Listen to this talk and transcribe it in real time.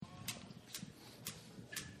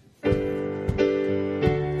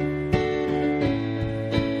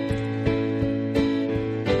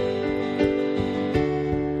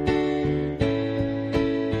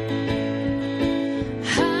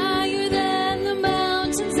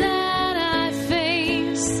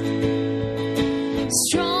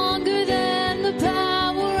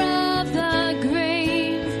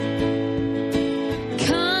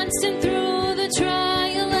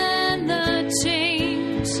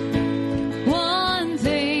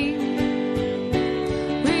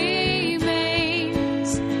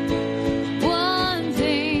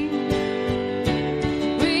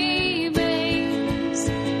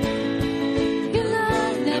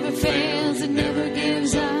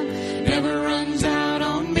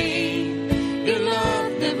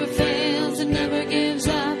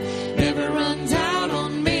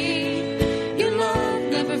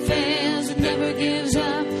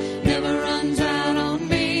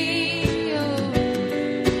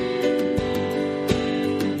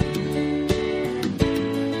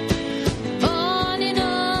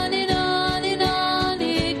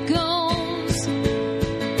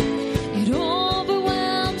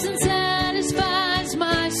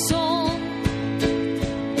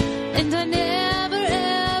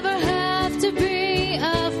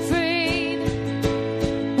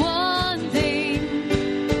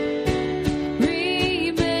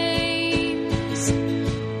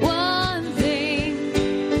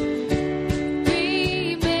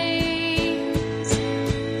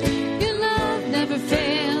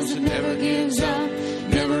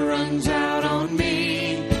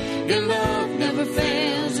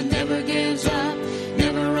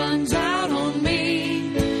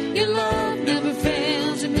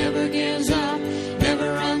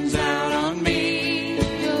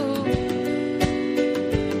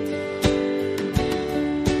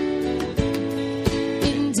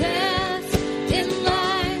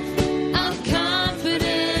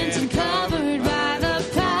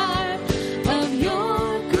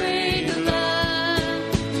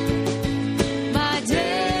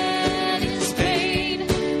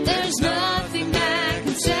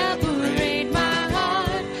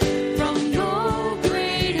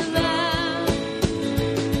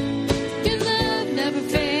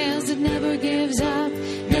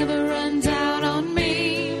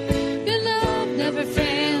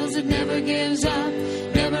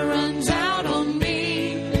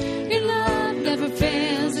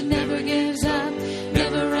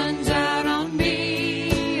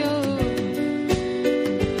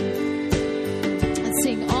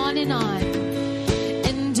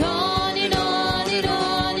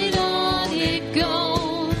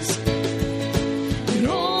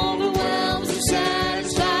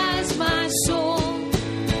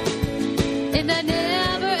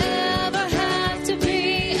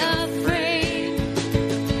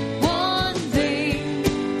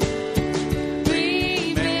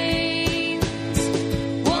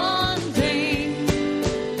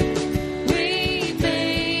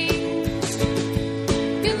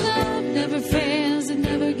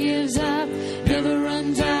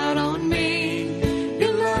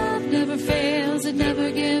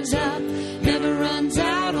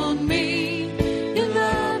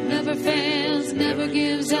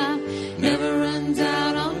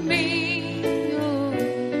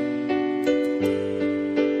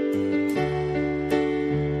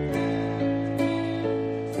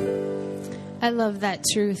love that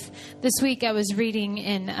truth. This week I was reading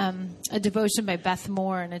in a devotion by Beth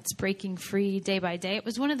Moore, and it's Breaking Free Day by Day. It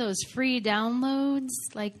was one of those free downloads,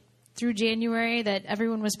 like through January, that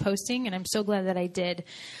everyone was posting, and I'm so glad that I did,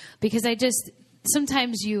 because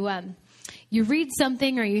sometimes you read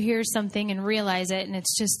something or you hear something and realize it, and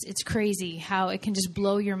it's crazy how it can just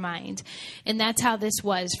blow your mind. And that's how this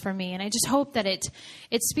was for me. And I just hope that it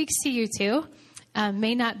speaks to you too.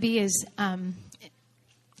 May not be as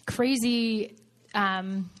crazy,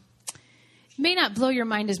 may not blow your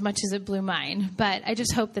mind as much as it blew mine, but I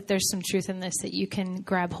just hope that there's some truth in this that you can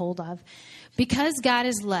grab hold of. Because God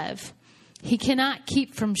is love, he cannot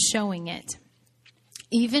keep from showing it,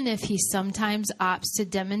 even if he sometimes opts to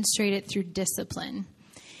demonstrate it through discipline.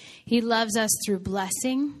 He loves us through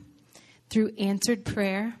blessing, through answered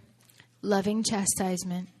prayer, loving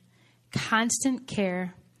chastisement, constant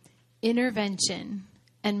care, intervention,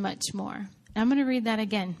 and much more. I'm going to read that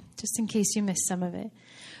again, just in case you missed some of it.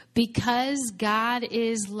 Because God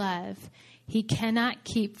is love, he cannot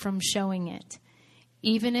keep from showing it,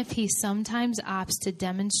 even if he sometimes opts to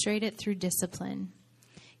demonstrate it through discipline.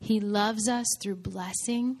 He loves us through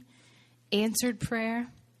blessing, answered prayer,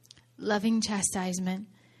 loving chastisement,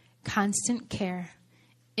 constant care,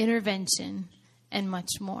 intervention, and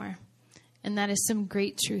much more. And that is some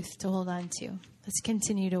great truth to hold on to. Let's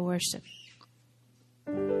continue to worship.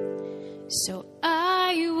 So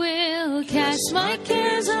I will cast my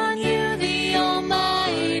cares on you, the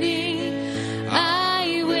Almighty.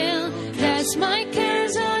 I will cast my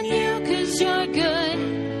cares on you, 'cause you're good.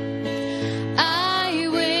 I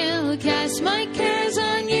will cast my cares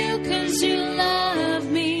on you, 'cause you love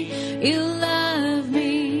me. You love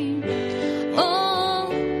me. Oh,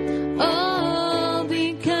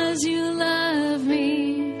 because you love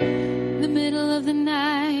me. In the middle of the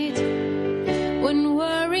night, when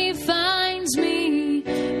worry finds me,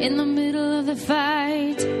 in the middle of the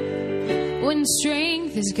fight, when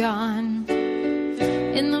strength is gone,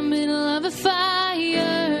 in the middle of a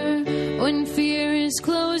fire, when fear is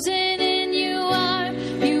closing in, you are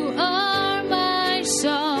my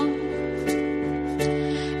song.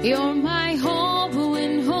 You're my hope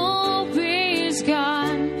when hope is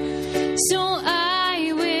gone. So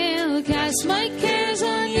I will cast my cares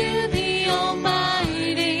on you, the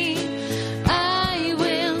Almighty. I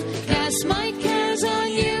will cast my cares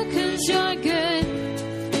on you, 'cause you're good.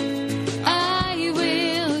 I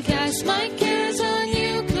will cast my cares on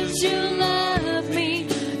you, 'cause you love me.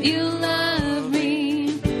 You love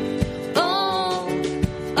me. Oh,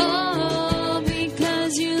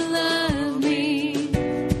 because you love me.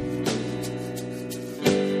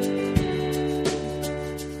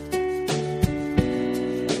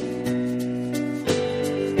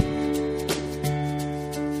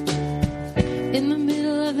 In the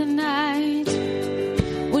middle of the night,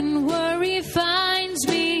 when worry finds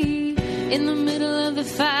me, in the middle of the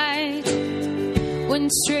fight, when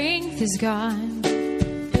strength is gone,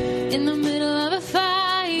 in the middle of a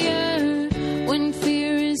fire, when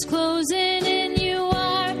fear is closing in, you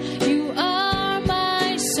are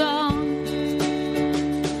my song.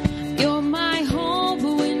 You're my hope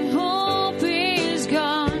when hope is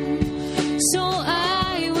gone. So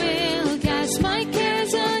I will cast my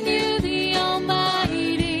cares on you, the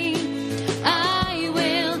Almighty. I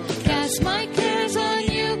will cast my cares on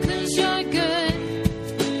you, 'cause you're good.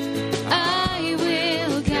 I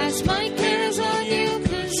will cast my cares on you,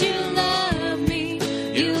 'cause you love me.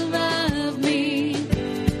 You love me.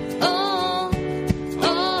 Oh,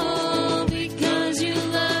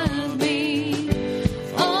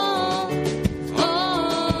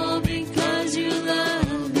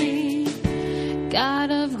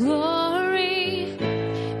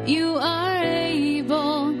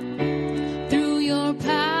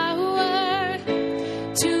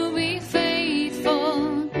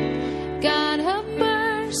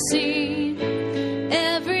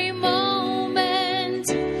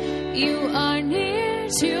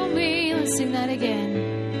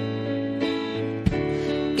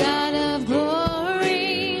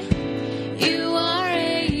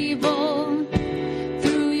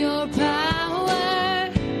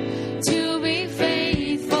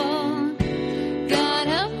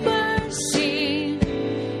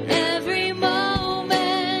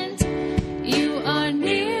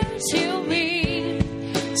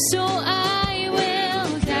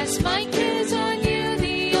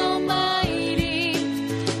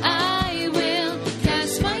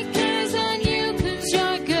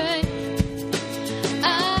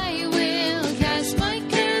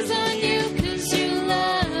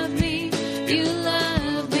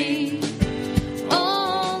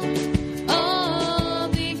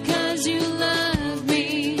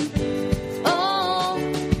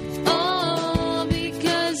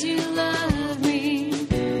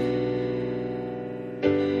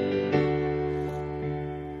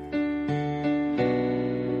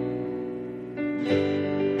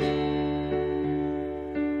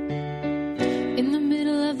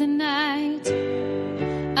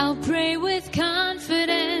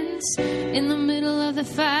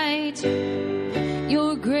 the fight,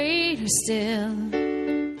 you're greater still.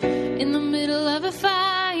 In the middle of a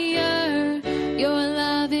fire, your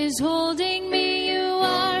love is holding me.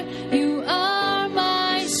 You are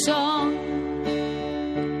my song.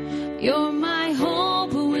 You're my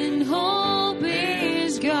hope when hope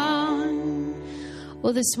is gone.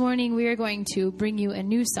 Well, this morning we are going to bring you a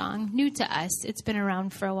new song, new to us. It's been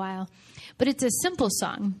around for a while, but it's a simple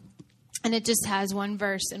song. And it just has one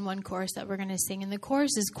verse and one chorus that we're going to sing. And the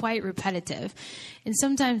chorus is quite repetitive. And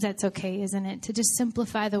sometimes that's okay, isn't it? To just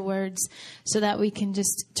simplify the words so that we can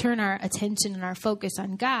just turn our attention and our focus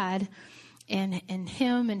on God and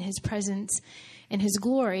Him and His presence and His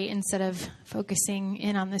glory instead of focusing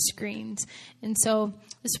in on the screens. And so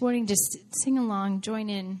this morning, just sing along,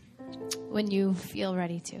 join in when you feel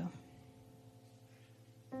ready to.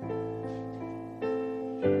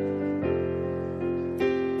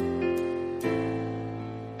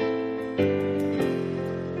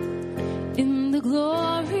 In the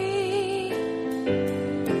glory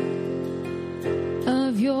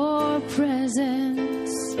of your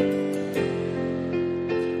presence,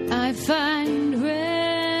 I find rest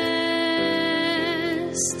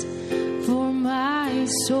for my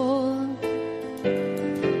soul.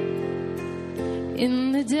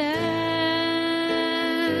 In the depths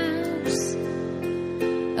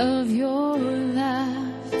of your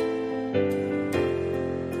love,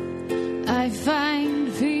 I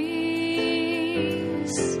find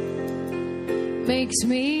peace, makes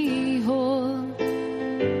me whole.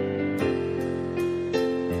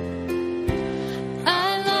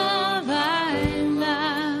 I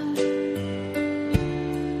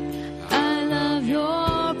love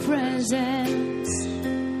your presence.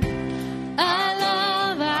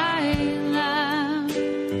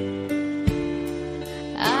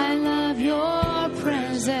 I love your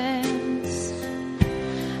presence.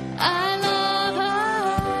 I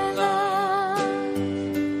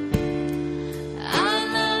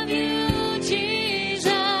love you,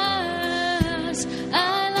 Jesus. I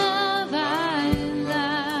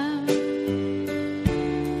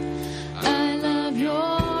love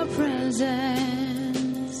your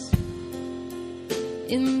presence.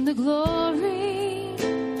 In the glory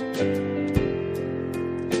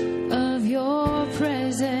of your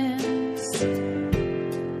presence,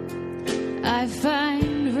 I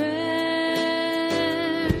find rest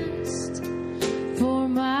for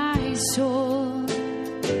my soul.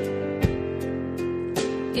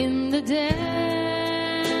 In the depths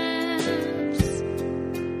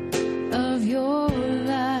of your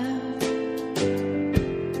love,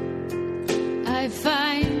 I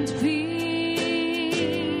find peace,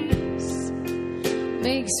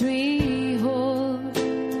 makes me whole.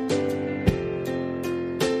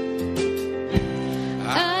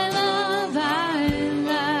 I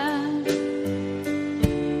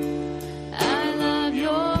love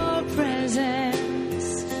your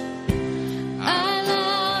presence. I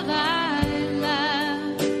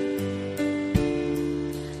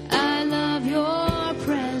love your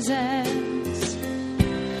presence.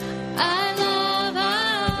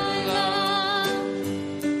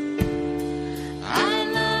 I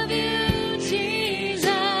love you,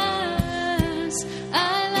 Jesus.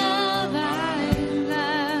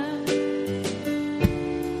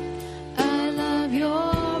 I love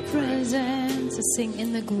your presence. So sing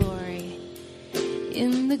in the glory,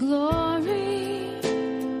 in the glory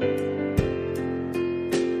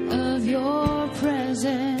of your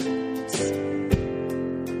presence,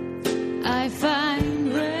 I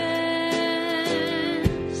find rest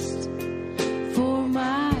for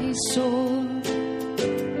my soul.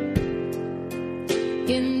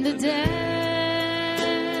 In the depths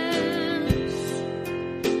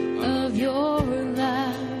of your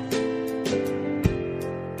love,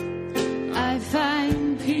 I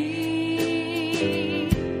find peace,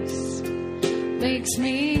 makes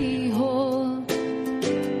me whole.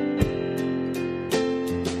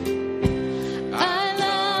 I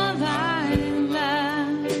love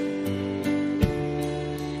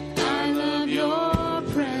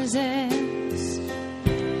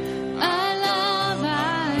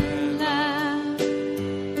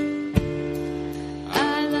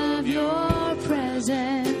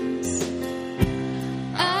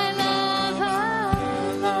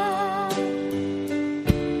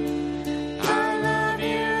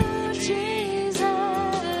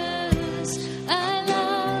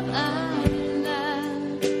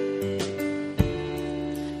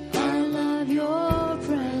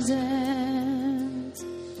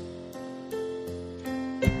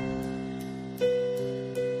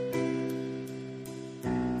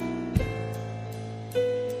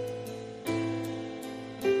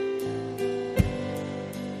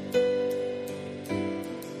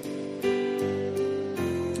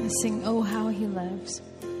sing, oh, how he loves.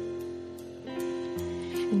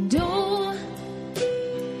 And oh,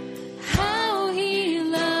 how he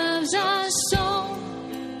loves us so.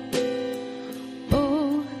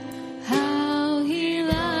 Oh, how he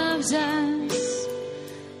loves us.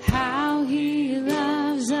 How he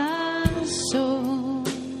loves us so.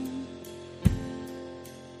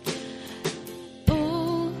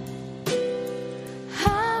 Oh,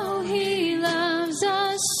 how he loves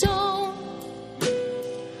us so.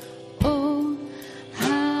 Oh,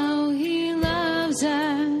 how he loves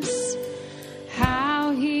us.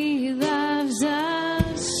 How he loves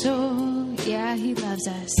us so. Yeah, he loves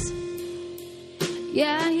us.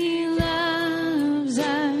 Yeah, he loves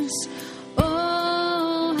us.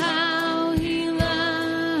 Oh, how he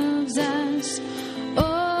loves us.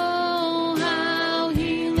 Oh, how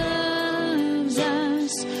he loves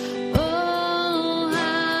us. Oh,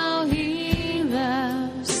 how he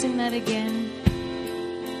loves. Sing that again.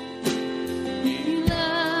 He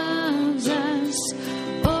loves us.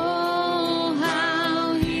 Oh,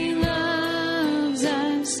 how he loves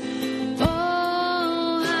us.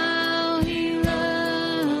 Oh, how he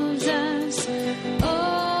loves us.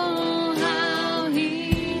 Oh, how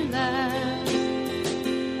he loves.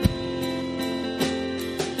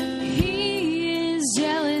 He is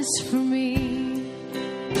jealous for me.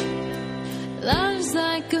 Love's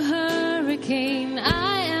like a hurricane.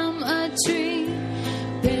 I am a tree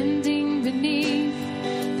bending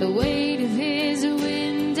beneath the weight of his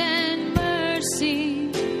wind and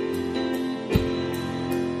mercy.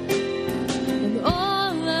 And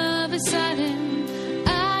all of a sudden,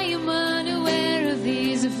 I am unaware of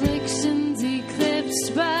these afflictions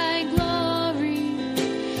eclipsed by glory.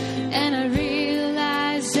 And I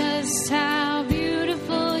realize just how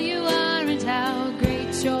beautiful you are and how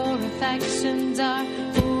great your affections are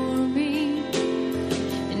for me.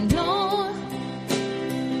 And oh,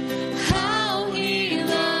 how he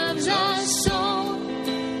loves us so.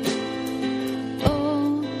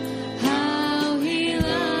 Oh, how he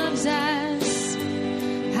loves us.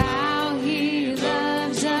 How he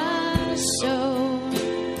loves us so.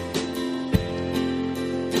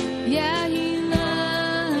 Yeah, he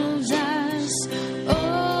loves us.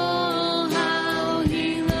 Oh, how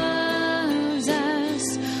he loves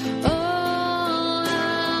us. Oh,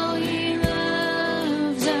 how he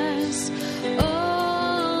loves us.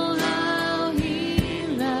 Oh, how he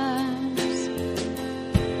loves.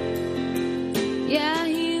 Yeah,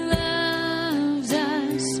 he loves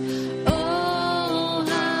us. Oh,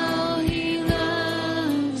 how he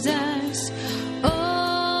loves us.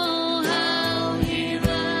 Oh, how he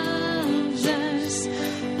loves us.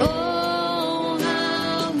 Oh,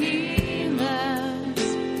 how he loves.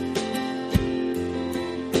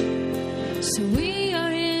 So we are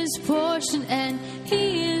his portion and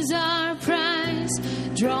he is our prize,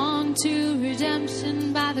 drawn to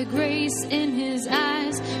redemption by the grace in his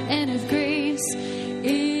eyes. And if grace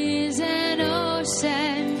is an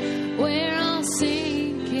ocean, we're all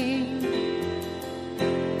sinking.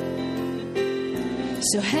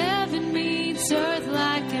 So heaven meets earth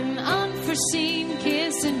like an unforeseen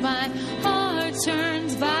kiss, and my heart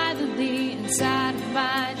turns violently inside of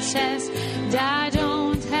my chest. And I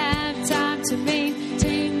don't have time to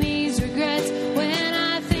maintain these regrets when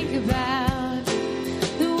I think about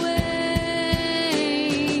the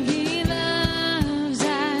way he loves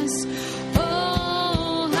us.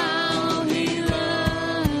 Oh, how he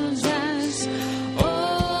loves us.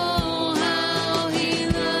 Oh, how he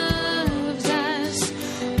loves us.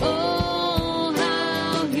 Oh,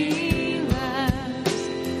 how he loves.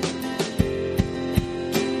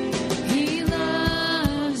 He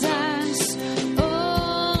loves us.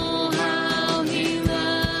 Oh, how he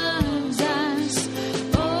loves us.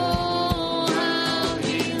 Oh, how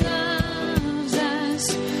he loves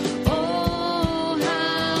us. Oh,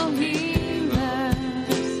 how he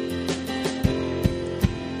loves.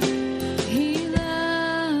 He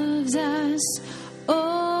loves us.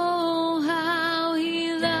 Oh, how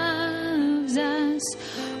he loves us.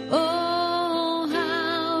 Oh,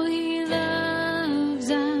 how he loves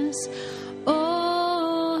us.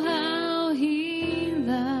 Oh, how he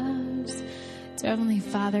loves. Dear Heavenly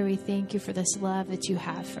Father, we thank you for this love that you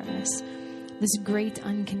have for us, this great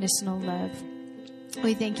unconditional love.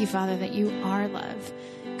 We thank you, Father, that you are love,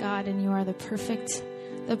 God, and you are the perfect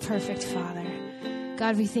Father.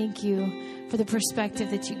 God, we thank you for the perspective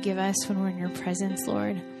that you give us when we're in your presence,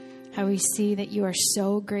 Lord. How we see that you are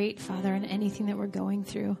so great, Father, and anything that we're going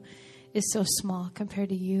through is so small compared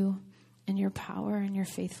to you and your power and your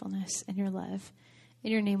faithfulness and your love.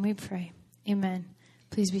 In your name we pray. Amen.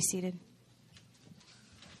 Please be seated.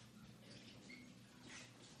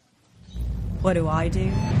 What do?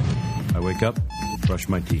 I wake up, brush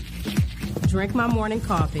my teeth. Drink my morning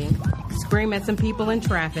coffee. Scream at some people in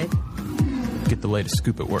traffic. Get the latest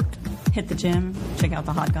scoop at work. Hit the gym. Check out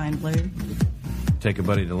the hot guy in blue. Take a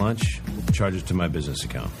buddy to lunch. Charge it to my business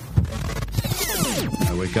account.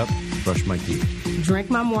 I wake up, brush my teeth. Drink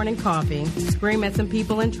my morning coffee. Scream at some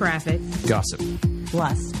people in traffic. Gossip.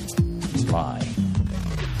 Lust. Lie.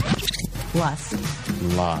 Lust.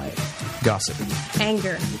 Lie. Gossip.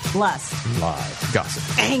 Anger. Lust. Lie.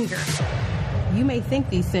 Gossip. Anger. You may think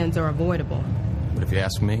these sins are avoidable. But if you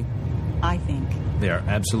ask me, I think. they are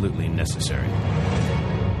absolutely necessary.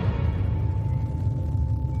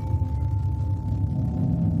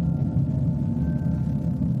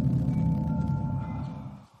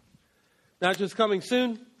 Not just coming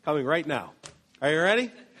soon, coming right now. Are you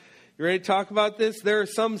ready? You ready to talk about this? There are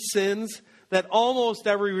some sins that almost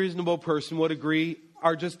every reasonable person would agree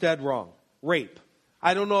are just dead wrong. Rape.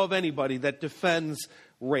 I don't know of anybody that defends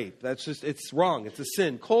rape. It's wrong. It's a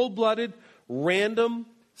sin. Cold-blooded, random,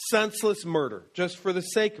 senseless murder, just for the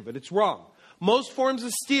sake of it. It's wrong. Most forms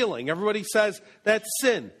of stealing, everybody says that's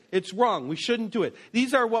sin. It's wrong. We shouldn't do it.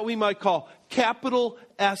 These are what we might call capital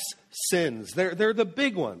S sins. They're the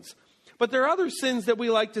big ones. But there are other sins that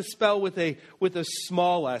we like to spell with a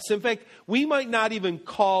small s. In fact, we might not even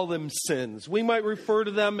call them sins. We might refer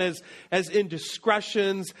to them as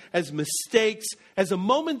indiscretions, as mistakes, as a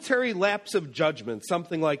momentary lapse of judgment,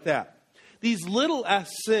 something like that. These little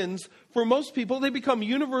s sins, for most people, they become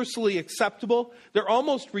universally acceptable. They're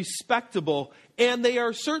almost respectable, and they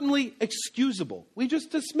are certainly excusable. We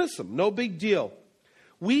just dismiss them. No big deal.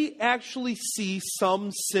 We actually see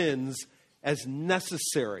some sins as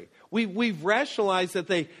necessary. We've rationalized that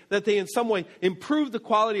they in some way improve the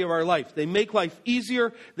quality of our life. They make life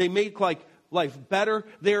easier. They make life better.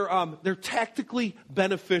 They're tactically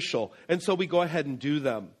beneficial, and so we go ahead and do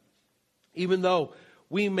them. Even though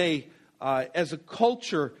we may, as a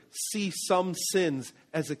culture, see some sins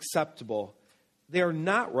as acceptable, they are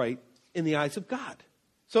not right in the eyes of God.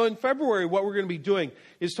 So in February, what we're going to be doing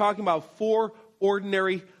is talking about 4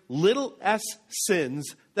 ordinary little s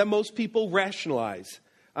sins that most people rationalize.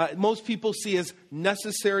 Most people see as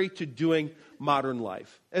necessary to doing modern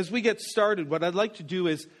life. As we get started, what I'd like to do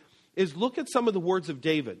is look at some of the words of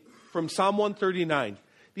David from Psalm 139.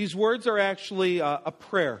 These words are actually a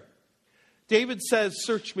prayer. David says,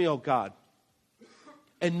 "Search me, O God,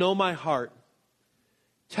 and know my heart.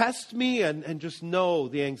 Test me and just know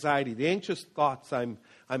the anxiety, the anxious thoughts I'm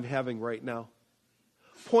having right now.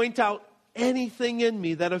 Point out anything in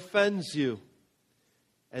me that offends you,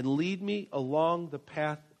 and lead me along the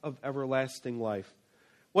path of everlasting life."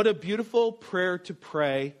 What a beautiful prayer to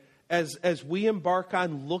pray as we embark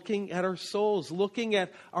on looking at our souls, looking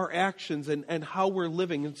at our actions and how we're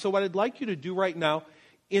living. And so what I'd like you to do right now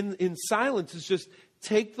in silence is just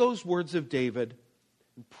take those words of David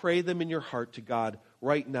and pray them in your heart to God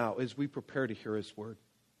right now as we prepare to hear his word.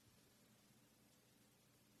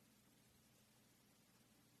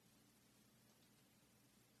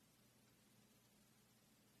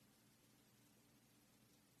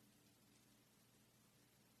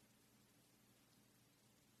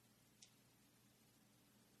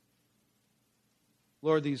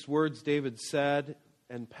 Lord, these words David said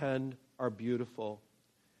and penned are beautiful.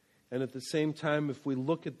 And at the same time, if we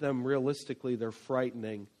look at them realistically, they're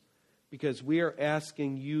frightening. Because we are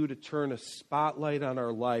asking you to turn a spotlight on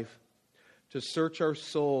our life, to search our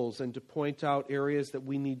souls, and to point out areas that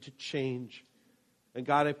we need to change. And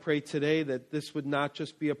God, I pray today that this would not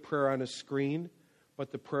just be a prayer on a screen,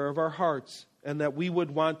 but the prayer of our hearts. And that we would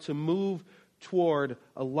want to move toward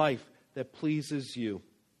a life that pleases you.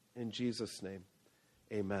 In Jesus' name.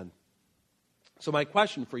 Amen. So my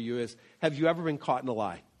question for you is, have you ever been caught in a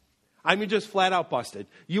lie? I mean, just flat out busted.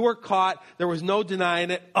 You were caught. There was no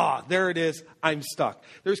denying it. There it is. I'm stuck.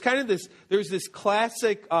 There's this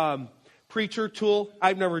classic preacher tool.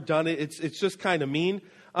 I've never done it. It's just kind of mean.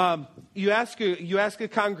 You ask a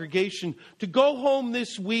congregation to go home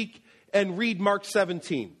this week and read Mark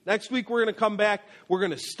 17. Next week we're going to come back. We're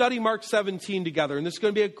going to study Mark 17 together. And this is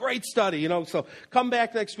going to be a great study, So come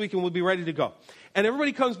back next week and we'll be ready to go. And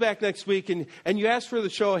everybody comes back next week and you ask for the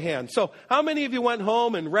show of hands. So how many of you went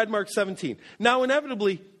home and read Mark 17? Now,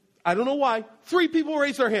 inevitably, I don't know why, 3 people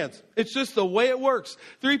raise their hands. It's just the way it works.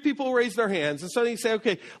 3 people raise their hands. And so you say,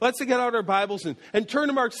 okay, let's get out our Bibles and turn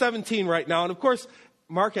to Mark 17 right now. And of course,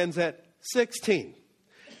 Mark ends at 16.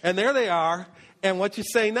 And there they are. And what you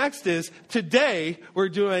say next is, today we're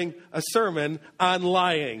doing a sermon on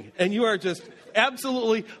lying. And you are just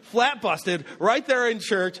absolutely flat busted right there in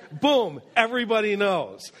church. Boom, everybody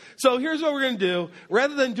knows. So here's what we're going to do.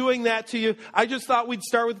 Rather than doing that to you, I just thought we'd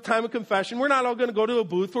start with the time of confession. We're not all going to go to a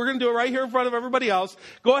booth. We're going to do it right here in front of everybody else.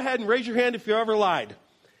 Go ahead and raise your hand if you ever lied.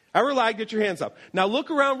 Ever lied, get your hands up. Now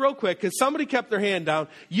look around real quick because somebody kept their hand down.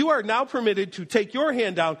 You are now permitted to take your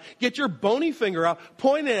hand down, get your bony finger out,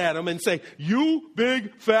 point it at them and say, "You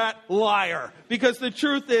big fat liar." Because the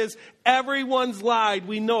truth is, everyone's lied.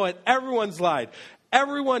 We know it. Everyone's lied.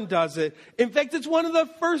 Everyone does it. In fact, it's one of the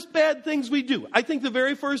first bad things we do. I think the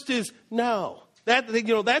very first is no.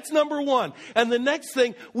 That's number one. And the next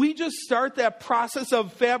thing, we just start that process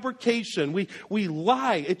of fabrication. We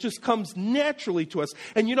lie. It just comes naturally to us.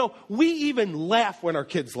 And we even laugh when our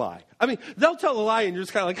kids lie. I mean, they'll tell a lie and you're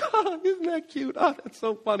just kind of like, "Oh, isn't that cute? Oh, that's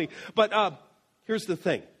so funny." But here's the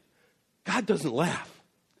thing. God doesn't laugh.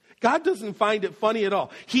 God doesn't find it funny at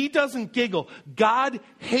all. He doesn't giggle. God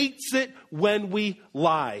hates it when we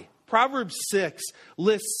lie. Proverbs 6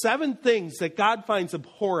 lists 7 things that God finds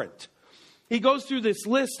abhorrent. He goes through this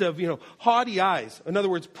list of, haughty eyes, in other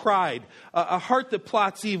words, pride, a heart that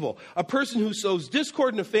plots evil, a person who sows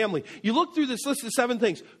discord in a family. You look through this list of 7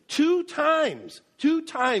 things. 2 times,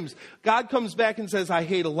 God comes back and says, "I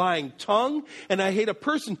hate a lying tongue, and I hate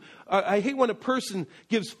when a person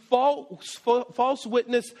gives false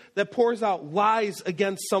witness that pours out lies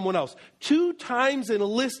against someone else." 2 times in a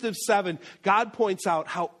list of 7, God points out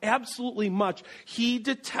how absolutely much he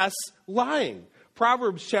detests lying.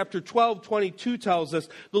 Proverbs chapter 12:22 tells us,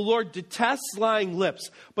 "The Lord detests lying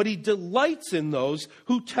lips, but he delights in those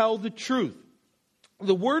who tell the truth."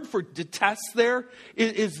 The word for detest there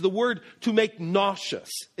is the word to make nauseous,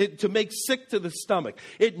 to make sick to the stomach.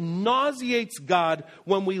 It nauseates God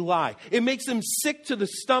when we lie. It makes him sick to the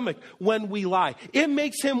stomach when we lie. It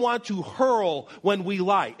makes him want to hurl when we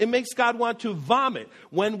lie. It makes God want to vomit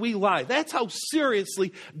when we lie. That's how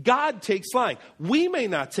seriously God takes lying. We may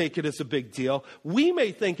not take it as a big deal. We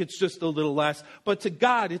may think it's just a little less, but to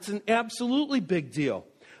God, it's an absolutely big deal.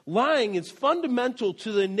 Lying is fundamental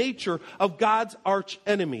to the nature of God's arch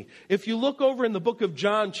enemy. If you look over in the book of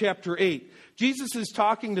John chapter 8, Jesus is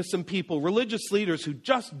talking to some people, religious leaders who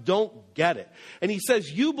just don't get it. And he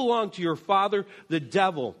says, "You belong to your father, the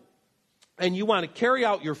devil, and you want to carry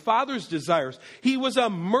out your father's desires. He was a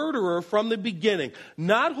murderer from the beginning,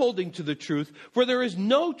 not holding to the truth, for there is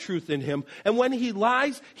no truth in him. And when he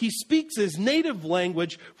lies, he speaks his native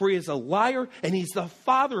language, for he is a liar, and he's the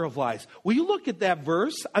father of lies." Will you look at that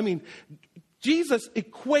verse? I mean, Jesus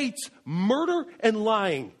equates murder and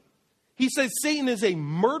lying. He says Satan is a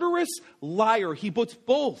murderous liar. He puts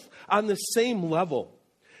both on the same level.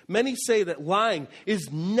 Many say that lying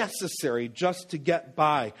is necessary just to get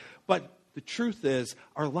by, but the truth is,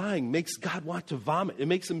 our lying makes God want to vomit. It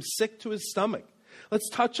makes him sick to his stomach. Let's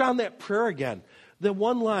touch on that prayer again. The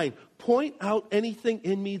one line, "Point out anything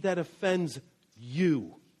in me that offends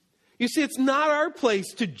you." You see, it's not our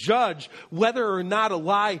place to judge whether or not a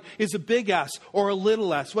lie is a big S or a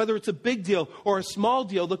little s, whether it's a big deal or a small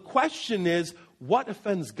deal. The question is, what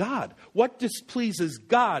offends God? What displeases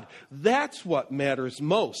God? That's what matters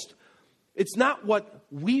most. It's not what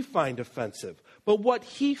we find offensive, but what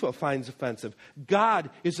he finds offensive. God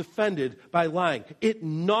is offended by lying. It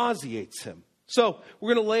nauseates him. So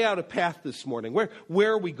we're going to lay out a path this morning.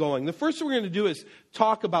 Where are we going? The first thing we're going to do is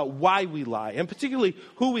talk about why we lie, and particularly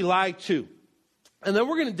who we lie to. And then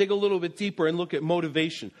we're going to dig a little bit deeper and look at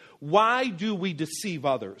motivation. Why do we deceive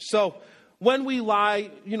others? So when we lie,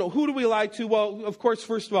 who do we lie to? Well, of course,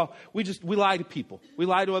 first of all, we lie to people. We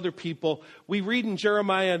lie to other people. We read in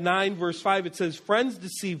Jeremiah 9, verse 5, it says, "Friends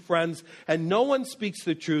deceive friends, and no one speaks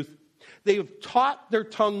the truth. They have taught their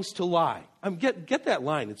tongues to lie." Get that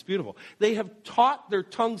line. It's beautiful. They have taught their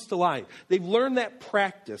tongues to lie. They've learned that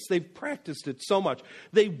practice. They've practiced it so much.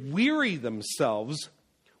 They weary themselves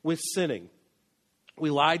with sinning. We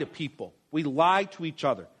lie to people. We lie to each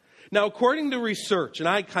other. Now, according to research, and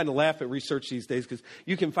I kind of laugh at research these days because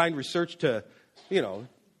you can find research to,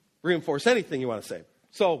 reinforce anything you want to say.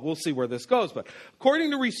 So we'll see where this goes. But according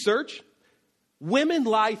to research, women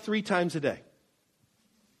lie 3 times a day.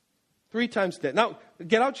 3 times a day. Now,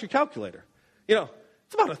 get out your calculator.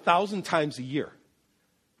 It's about 1,000 times a year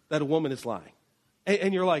that a woman is lying.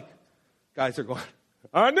 And you're like, guys are going,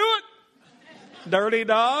 "I knew it. Dirty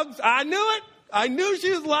dogs. I knew it. I knew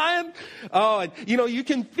she was lying." Oh, and you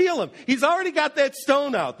can feel him. He's already got that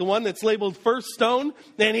stone out, the one that's labeled first stone,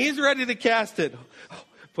 and he's ready to cast it.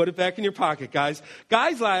 Put it back in your pocket, guys.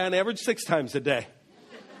 Guys lie on average 6 times a day.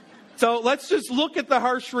 So let's just look at the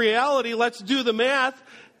harsh reality. Let's do the math.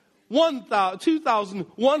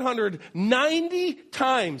 2,190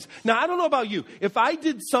 times. Now, I don't know about you. If I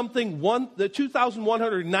did something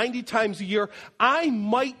 2,190 times a year, I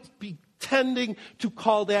might be tending to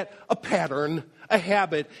call that a pattern, a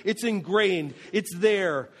habit. It's ingrained. It's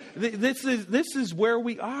there. This is where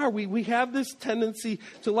we are. We have this tendency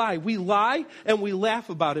to lie. We lie and we laugh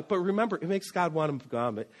about it. But remember, it makes God want to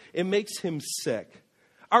vomit. It makes him sick.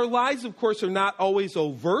 Our lies, of course, are not always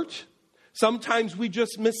overt. Sometimes we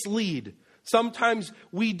just mislead. Sometimes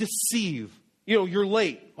we deceive. You're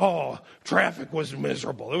late. Oh, traffic was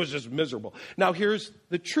miserable. It was just miserable. Now, here's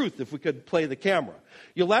the truth, if we could play the camera.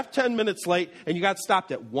 You left 10 minutes late, and you got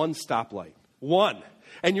stopped at one stoplight. One.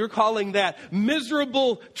 And you're calling that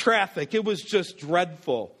miserable traffic. It was just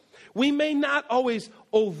dreadful. We may not always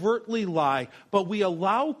overtly lie, but we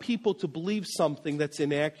allow people to believe something that's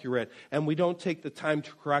inaccurate, and we don't take the time to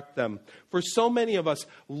correct them. For so many of us,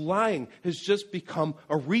 lying has just become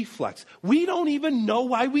a reflex. We don't even know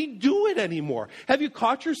why we do it anymore. Have you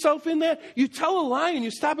caught yourself in that? You tell a lie and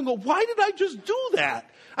you stop and go, why did I just do that?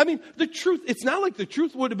 I mean, the truth, it's not like the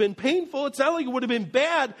truth would have been painful. It's not like it would have been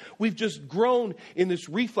bad. We've just grown in this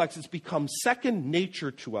reflex. It's become second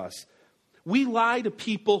nature to us. We lie to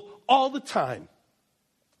people all the time.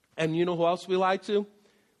 And you know who else we lie to?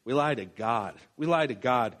 We lie to God. We lie to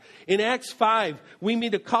God. In Acts 5, we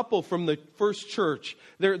meet a couple from the first church.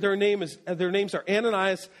 Their names are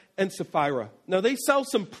Ananias and Sapphira. Now, they sell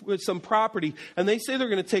some property, and they say they're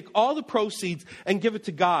going to take all the proceeds and give it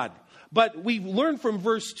to God. But we learned from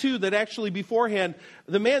verse 2 that actually beforehand,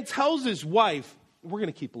 the man tells his wife, we're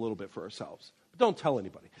going to keep a little bit for ourselves. Don't tell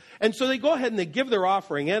anybody. And so they go ahead and they give their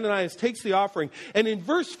offering. Ananias takes the offering. And in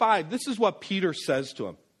verse 5, this is what Peter says to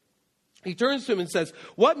him. He turns to him and says,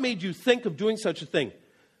 what made you think of doing such a thing?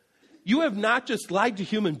 You have not just lied to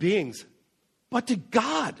human beings, but to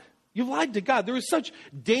God. You've lied to God. There is such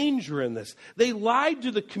danger in this. They lied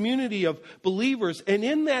to the community of believers. And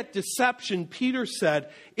in that deception, Peter said,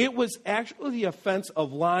 it was actually the offense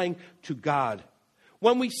of lying to God.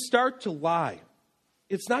 When we start to lie,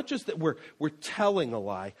 it's not just that we're telling a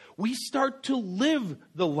lie. We start to live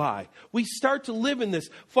the lie. We start to live in this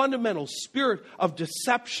fundamental spirit of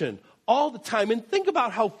deception all the time. And think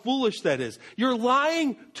about how foolish that is. You're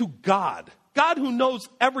lying to God. God who knows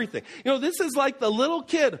everything. This is like the little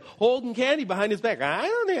kid holding candy behind his back. I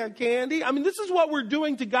don't have candy. I mean, this is what we're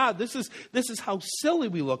doing to God. This is how silly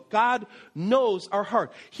we look. God knows our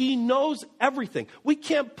heart. He knows everything. We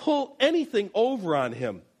can't pull anything over on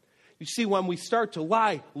him. You see, when we start to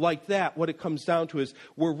lie like that, what it comes down to is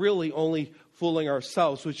we're really only fooling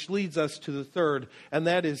ourselves, which leads us to the third, and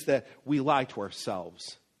that is that we lie to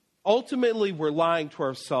ourselves. Ultimately, we're lying to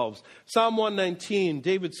ourselves. Psalm 119,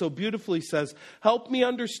 David so beautifully says, help me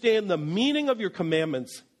understand the meaning of your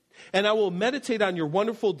commandments, and I will meditate on your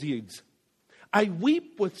wonderful deeds. I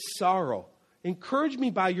weep with sorrow. Encourage me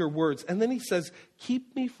by your words. And then he says,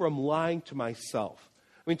 keep me from lying to myself.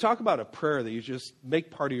 I mean, talk about a prayer that you just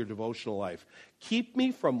make part of your devotional life. Keep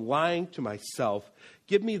me from lying to myself.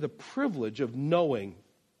 Give me the privilege of knowing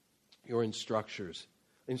your instructions.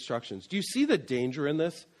 Do you see the danger in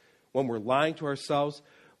this? When we're lying to ourselves,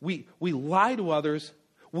 we lie to others,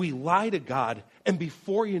 we lie to God, and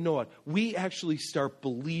before you know it, we actually start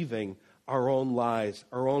believing our own lies,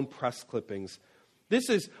 our own press clippings. This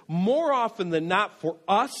is more often than not for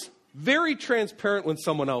us, very transparent when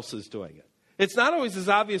someone else is doing it. It's not always as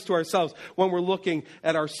obvious to ourselves when we're looking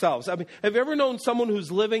at ourselves. I mean, have you ever known someone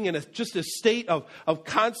who's living in just a state of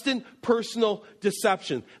constant personal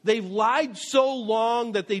deception? They've lied so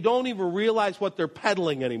long that they don't even realize what they're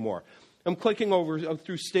peddling anymore. I'm clicking over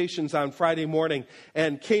through stations on Friday morning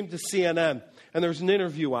and came to CNN, and there's an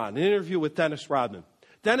interview with Dennis Rodman.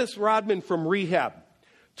 Dennis Rodman from rehab,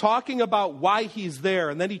 talking about why he's there.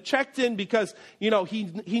 And then he checked in because,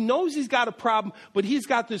 he knows he's got a problem, but he's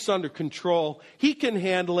got this under control. He can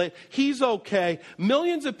handle it. He's okay.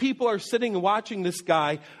 Millions of people are sitting and watching this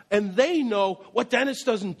guy, and they know what Dennis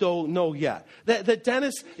doesn't know yet. That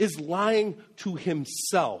Dennis is lying to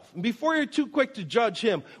himself. And before you're too quick to judge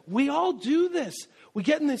him, we all do this. We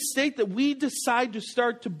get in this state that we decide to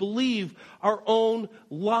start to believe our own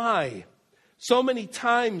lie. So many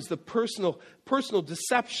times the personal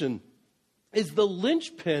deception is the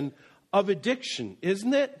linchpin of addiction,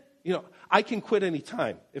 isn't it? I can quit any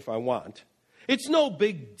time if I want. It's no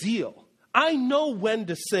big deal. I know when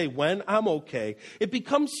to say when. I'm okay. It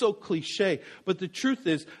becomes so cliche. But the truth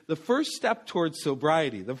is, the first step towards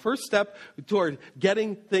sobriety, the first step toward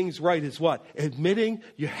getting things right is what? Admitting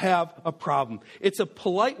you have a problem. It's a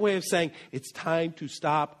polite way of saying it's time to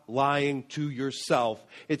stop lying to yourself.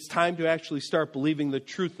 It's time to actually start believing the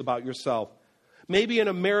truth about yourself. Maybe in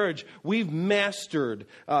a marriage, we've mastered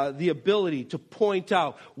the ability to point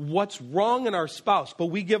out what's wrong in our spouse, but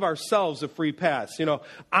we give ourselves a free pass.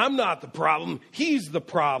 I'm not the problem. He's the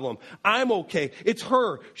problem. I'm okay. It's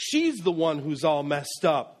her. She's the one who's all messed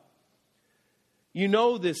up.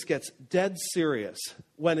 This gets dead serious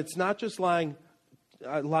when it's not just lying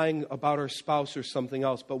about our spouse or something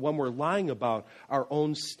else, but when we're lying about our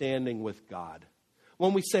own standing with God.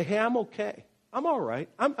 When we say, hey, I'm okay. I'm all right.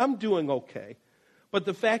 I'm doing okay. But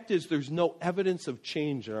the fact is there's no evidence of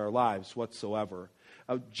change in our lives whatsoever.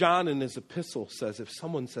 John in his epistle says, if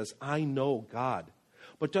someone says, I know God,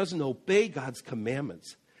 but doesn't obey God's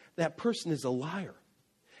commandments, that person is a liar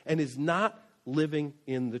and is not living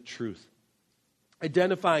in the truth.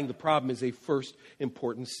 Identifying the problem is a first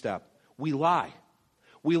important step. We lie.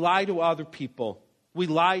 We lie to other people. We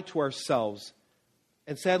lie to ourselves.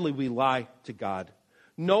 And sadly, we lie to God.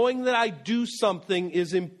 Knowing that I do something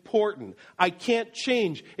is important. I can't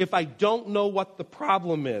change if I don't know what the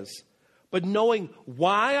problem is. But knowing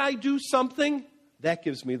why I do something, that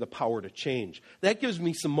gives me the power to change. That gives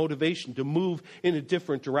me some motivation to move in a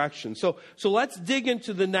different direction. So let's dig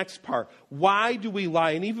into the next part. Why do we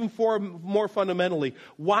lie? And even more fundamentally,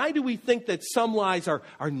 why do we think that some lies are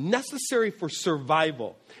necessary for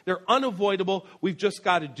survival? They're unavoidable. We've just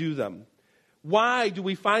got to do them. Why do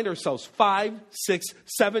we find ourselves 5, 6,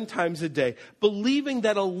 7 times a day believing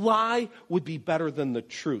that a lie would be better than the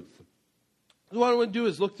truth? What I want to do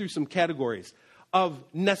is look through some categories of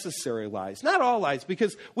necessary lies. Not all lies,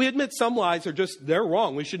 because we admit some lies are just, they're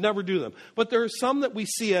wrong. We should never do them. But there are some that we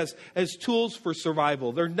see as tools for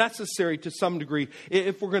survival. They're necessary to some degree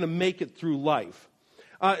if we're going to make it through life.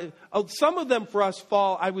 Some of them for us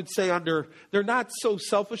fall, I would say, they're not so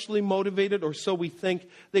selfishly motivated or so we think.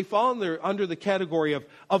 They fall under the category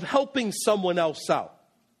of helping someone else out,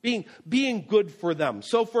 being good for them.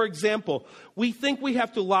 So, for example, we think we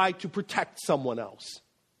have to lie to protect someone else.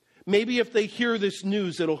 Maybe if they hear this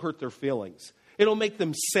news, it'll hurt their feelings. It'll make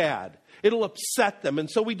them sad. It'll upset them. And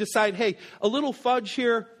so we decide, hey, a little fudge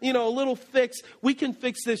here, a little fix. We can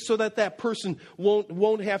fix this so that person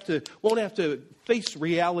won't have to face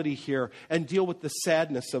reality here and deal with the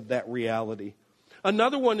sadness of that reality.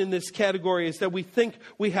 Another one in this category is that we think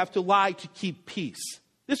we have to lie to keep peace.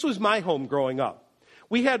 This was my home growing up.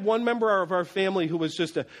 We had one member of our family who was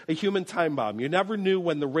just a human time bomb. You never knew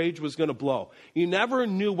when the rage was going to blow. You never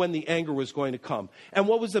knew when the anger was going to come. And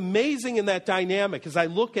what was amazing in that dynamic, as I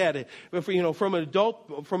look at it, from an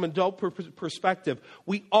adult perspective,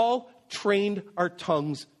 we all trained our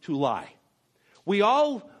tongues to lie. We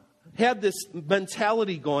all had this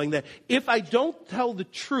mentality going that if I don't tell the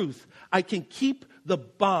truth, I can keep the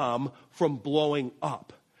bomb from blowing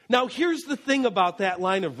up. Now, here's the thing about that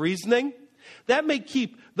line of reasoning. That may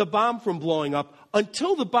keep the bomb from blowing up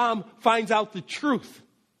until the bomb finds out the truth.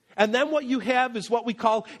 And then what you have is what we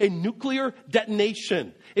call a nuclear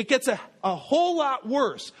detonation. It gets a whole lot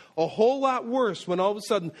worse when all of a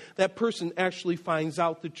sudden that person actually finds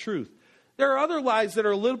out the truth. There are other lies that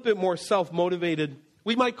are a little bit more self-motivated.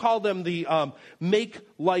 We might call them the make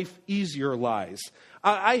life easier lies.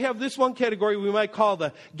 I have this one category we might call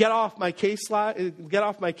the get off my case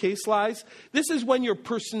lies. This is when you're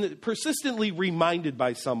persistently reminded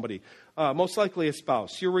by somebody, most likely a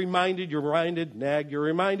spouse. You're reminded, nag. You're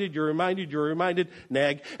reminded,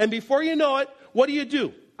 nag. And before you know it, what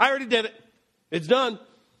do? I already did it. It's done.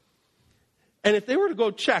 And if they were to go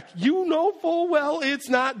check, you know full well it's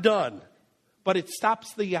not done. But it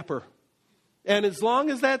stops the yepper. And as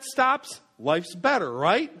long as that stops, life's better,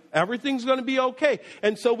 right? Everything's going to be okay.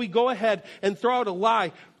 And so we go ahead and throw out a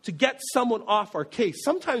lie to get someone off our case.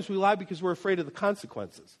 Sometimes we lie because we're afraid of the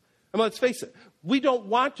consequences. And let's face it, we don't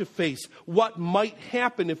want to face what might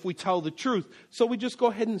happen if we tell the truth. So we just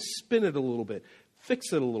go ahead and spin it a little bit,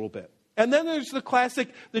 fix it a little bit. And then there's the classic,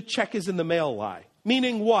 the check is in the mail lie.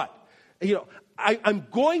 Meaning what? I'm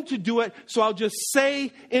going to do it, so I'll just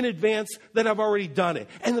say in advance that I've already done it.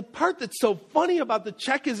 And the part that's so funny about the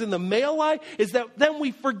check is in the mail lie is that then we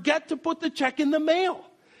forget to put the check in the mail.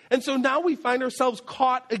 And so now we find ourselves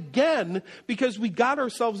caught again because we got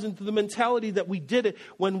ourselves into the mentality that we did it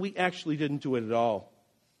when we actually didn't do it at all.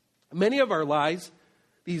 Many of our lies,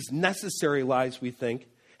 these necessary lies we think,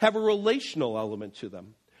 have a relational element to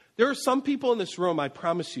them. There are some people in this room, I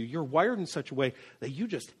promise you, you're wired in such a way that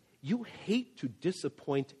you hate to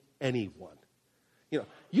disappoint anyone.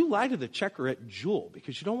 You lie to the checker at Jewel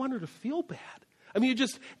because you don't want her to feel bad. I mean,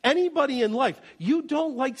 anybody in life, you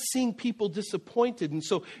don't like seeing people disappointed. And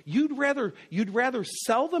so you'd rather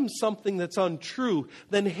sell them something that's untrue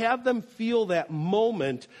than have them feel that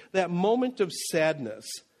moment of sadness.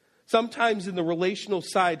 Sometimes in the relational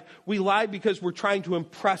side, we lie because we're trying to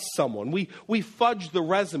impress someone. We fudge the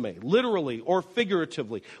resume, literally or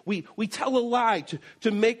figuratively. We tell a lie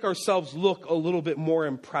to make ourselves look a little bit more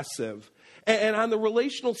impressive. And on the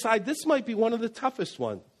relational side, this might be one of the toughest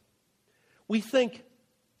ones. We think,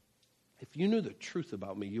 if you knew the truth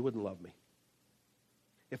about me, you wouldn't love me.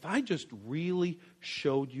 If I just really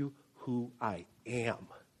showed you who I am,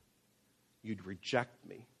 you'd reject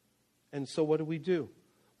me. And so what do?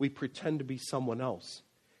 We pretend to be someone else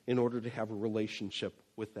in order to have a relationship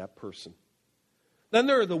with that person. Then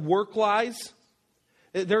there are the work lies.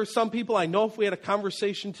 There are some people I know if we had a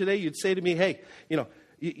conversation today, you'd say to me, hey,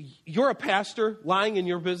 you're a pastor. Lying in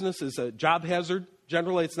your business is a job hazard.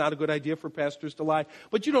 Generally, it's not a good idea for pastors to lie.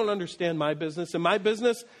 But you don't understand my business. In my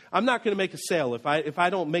business, I'm not going to make a sale if I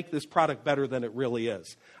don't make this product better than it really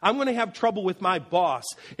is. I'm going to have trouble with my boss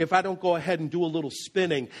if I don't go ahead and do a little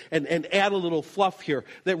spinning and add a little fluff here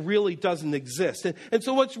that really doesn't exist. And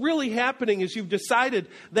so what's really happening is you've decided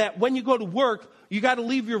that when you go to work, you got to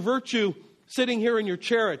leave your virtue sitting here in your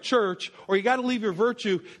chair at church, or you got to leave your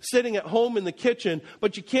virtue sitting at home in the kitchen,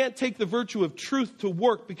 but you can't take the virtue of truth to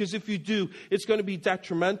work, because if you do, it's going to be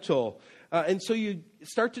detrimental. And so you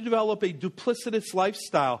start to develop a duplicitous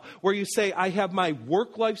lifestyle where you say, I have my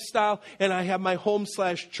work lifestyle and I have my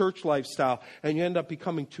home/church lifestyle, and you end up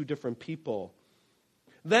becoming two different people.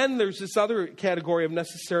 Then there's this other category of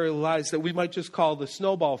necessary lies that we might just call the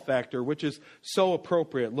snowball factor, which is so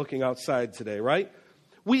appropriate looking outside today, right?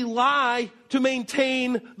 We lie to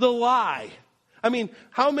maintain the lie. I mean,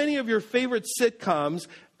 how many of your favorite sitcoms,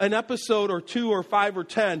 an episode or 2 or 5 or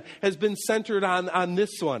 10, has been centered on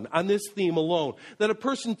this one, on this theme alone? That a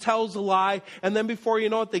person tells a lie, and then before you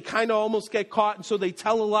know it, they kind of almost get caught, and so they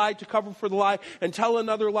tell a lie to cover for the lie, and tell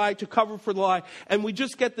another lie to cover for the lie, and we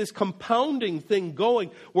just get this compounding thing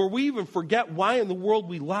going where we even forget why in the world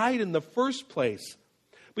we lied in the first place.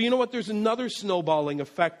 But you know what? There's another snowballing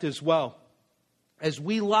effect as well. As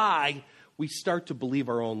we lie, we start to believe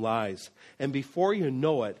our own lies. And before you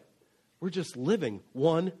know it, we're just living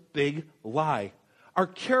one big lie. Our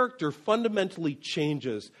character fundamentally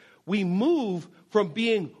changes. We move from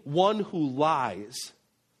being one who lies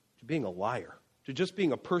to being a liar, to just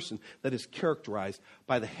being a person that is characterized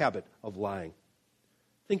by the habit of lying.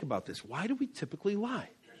 Think about this. Why do we typically lie?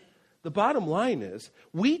 The bottom line is,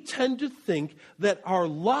 we tend to think that our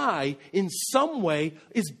lie in some way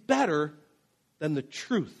is better than the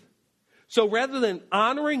truth. So rather than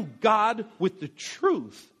honoring God with the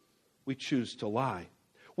truth, we choose to lie.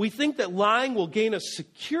 We think that lying will gain us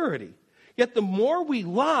security. Yet the more we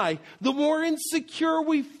lie, the more insecure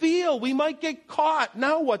we feel. We might get caught.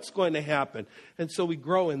 Now what's going to happen? And so we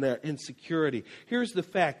grow in that insecurity. Here's the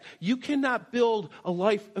fact. You cannot build a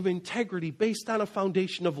life of integrity based on a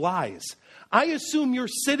foundation of lies. I assume you're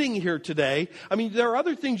sitting here today. I mean, there are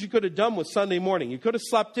other things you could have done with Sunday morning. You could have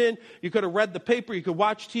slept in. You could have read the paper. You could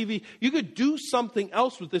watch TV. You could do something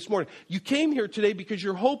else with this morning. You came here today because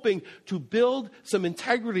you're hoping to build some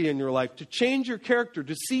integrity in your life, to change your character,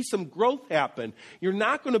 to see some growth happen. You're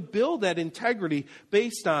not going to build that integrity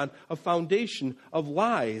based on a foundation of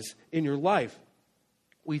lies in your life.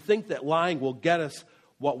 We think that lying will get us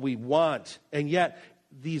what we want, and yet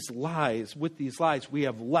with these lies, we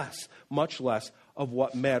have much less of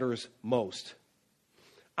what matters most.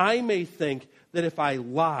 I may think that if I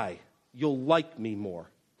lie, you'll like me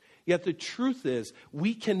more. Yet the truth is,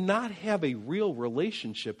 we cannot have a real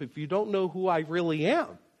relationship if you don't know who I really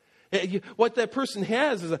am. What that person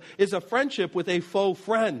has is a friendship with a faux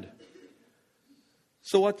friend.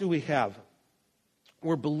 So what do we have?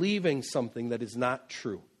 We're believing something that is not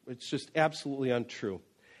true. It's just absolutely untrue.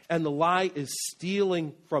 And the lie is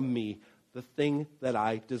stealing from me the thing that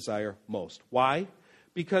I desire most. Why?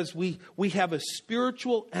 Because we have a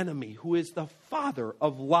spiritual enemy who is the father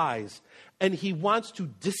of lies, and he wants to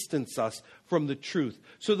distance us from the truth.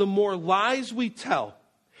 So the more lies we tell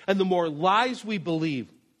and the more lies we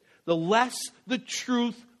believe, the less the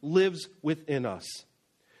truth lives within us.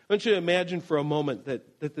 I want you to imagine for a moment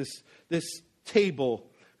that this table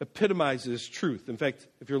epitomizes truth. In fact,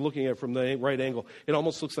 if you're looking at it from the right angle, it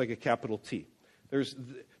almost looks like a capital T.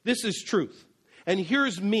 This is truth. And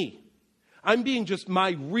here's me. I'm being just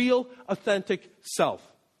my real, authentic self.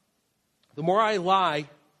 The more I lie,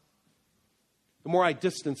 the more I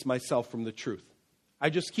distance myself from the truth. I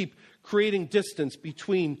just keep creating distance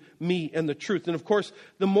between me and the truth. And of course,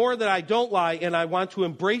 the more that I don't lie and I want to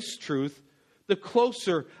embrace truth, the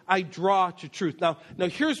closer I draw to truth. Now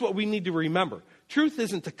here's what we need to remember. Truth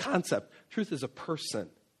isn't a concept. Truth is a person.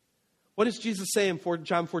 What does Jesus say in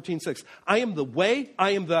John 14:6? I am the way,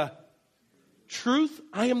 I am the truth,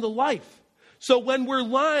 I am the life. So when we're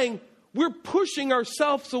lying, we're pushing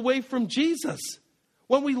ourselves away from Jesus.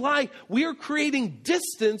 When we lie, we are creating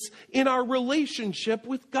distance in our relationship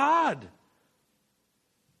with God.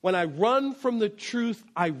 When I run from the truth,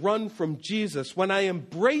 I run from Jesus. When I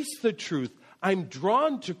embrace the truth, I'm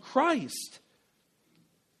drawn to Christ.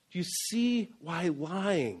 Do you see why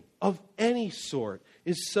lying of any sort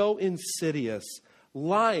is so insidious?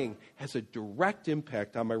 Lying has a direct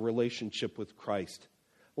impact on my relationship with Christ.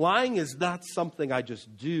 Lying is not something I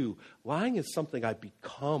just do. Lying is something I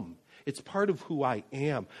become. It's part of who I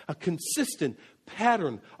am. A consistent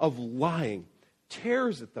pattern of lying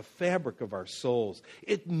tears at the fabric of our souls.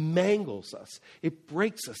 It mangles us. It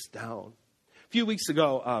breaks us down. A few weeks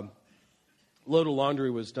ago, a load of laundry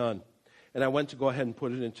was done, and I went to go ahead and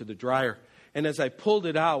put it into the dryer. And as I pulled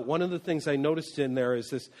it out, one of the things I noticed in there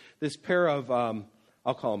is this pair of,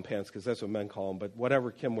 I'll call them pants because that's what men call them, but whatever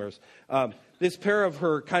Kim wears. This pair of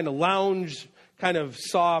her kind of lounge, kind of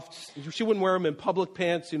soft, she wouldn't wear them in public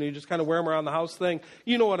pants, you just kind of wear them around the house thing.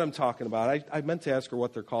 You know what I'm talking about. I meant to ask her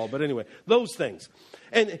what they're called, but anyway, those things.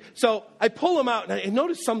 And so I pull them out, and I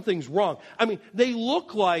notice something's wrong. I mean, they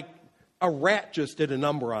look like a rat just did a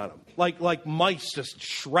number on them, like mice just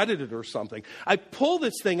shredded it or something. I pull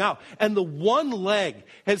this thing out, and the one leg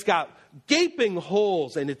has got gaping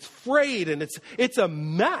holes, and it's frayed, and it's a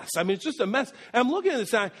mess. I mean, it's just a mess. And I'm looking at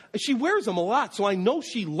this, and she wears them a lot, so I know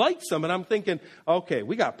she likes them, and I'm thinking, okay,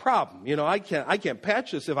 we got a problem. I can't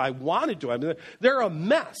patch this if I wanted to. I mean, they're a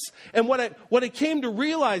mess. And what I came to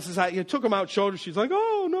realize is I took them out, showed her. She's like,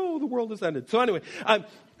 oh no, the world has ended. So anyway,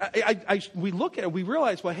 we look at it, we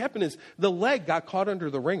realize what happened is the leg got caught under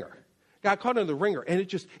the wringer. And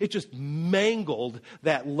it just mangled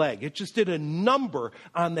that leg. It just did a number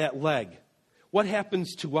on that leg. What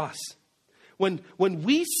happens to us? When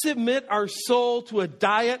we submit our soul to a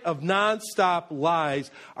diet of nonstop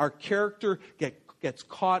lies, our character gets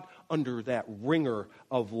caught under that wringer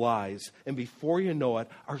of lies. And before you know it,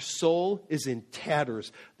 our soul is in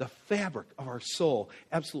tatters. The fabric of our soul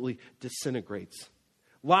absolutely disintegrates.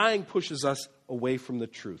 Lying pushes us away from the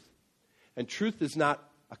truth. And truth is not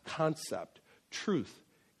a concept. Truth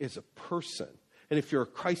is a person. And if you're a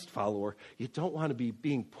Christ follower, you don't want to be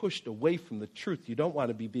being pushed away from the truth. You don't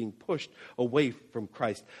want to be being pushed away from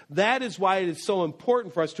Christ. That is why it is so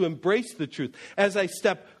important for us to embrace the truth. As I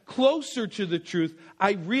step closer to the truth,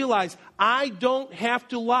 I realize I don't have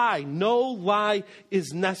to lie. No lie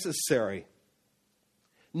is necessary.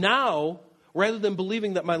 Now, rather than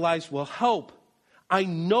believing that my lies will help, I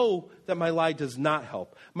know that my lie does not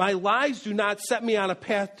help. My lies do not set me on a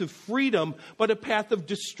path to freedom, but a path of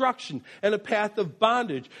destruction and a path of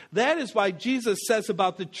bondage. That is why Jesus says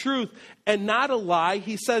about the truth and not a lie.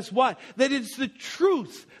 He says what? That it's the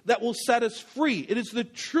truth that will set us free. It is the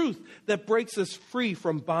truth that breaks us free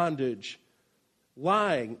from bondage.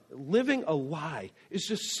 Lying, living a lie is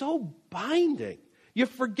just so binding. You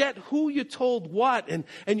forget who you told what, and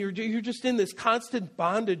you're just in this constant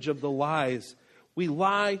bondage of the lies. We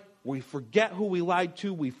lie, we forget who we lied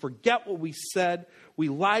to, we forget what we said, we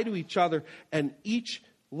lie to each other, and each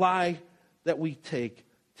lie that we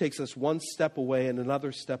takes us one step away and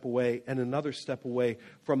another step away and another step away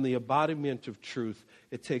from the embodiment of truth.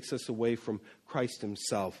 It takes us away from Christ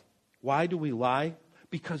himself. Why do we lie?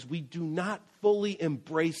 Because we do not fully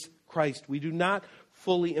embrace Christ. We do not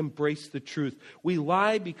fully embrace the truth. We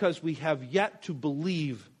lie because we have yet to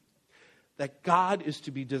believe that God is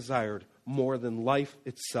to be desired more than life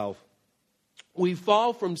itself. We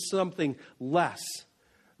fall from something less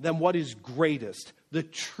than what is greatest, the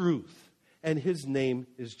truth, and his name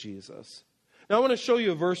is Jesus. Now I want to show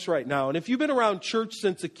you a verse right now, and if you've been around church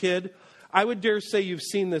since a kid, I would dare say you've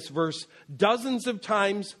seen this verse dozens of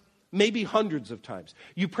times, maybe hundreds of times.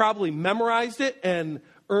 You probably memorized it and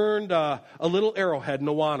earned a little arrowhead in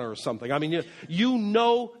Awana or something. I mean, you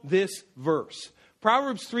know this verse.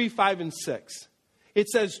 Proverbs 3, 5, and 6. It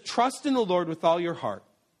says, trust in the Lord with all your heart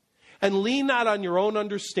and lean not on your own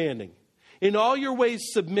understanding. In all your ways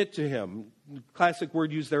submit to him. The classic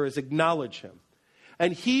word used there is acknowledge him.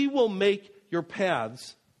 And he will make your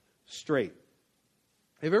paths straight.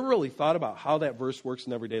 Have you ever really thought about how that verse works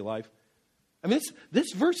in everyday life? I mean,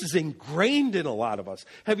 this verse is ingrained in a lot of us.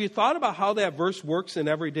 Have you thought about how that verse works in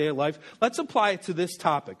everyday life? Let's apply it to this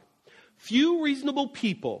topic. Few reasonable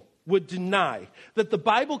people would deny that the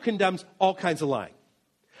Bible condemns all kinds of lying.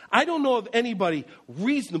 I don't know of anybody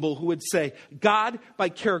reasonable who would say God, by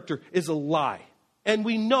character, is a lie. And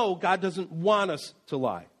we know God doesn't want us to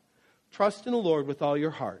lie. Trust in the Lord with all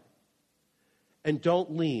your heart. And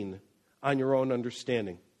don't lean on your own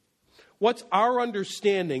understanding. What's our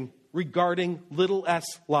understanding regarding little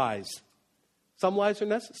s lies? Some lies are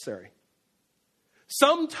necessary.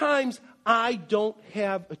 Sometimes I don't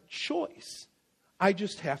have a choice. I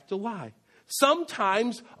just have to lie.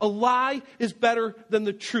 Sometimes a lie is better than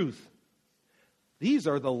the truth. These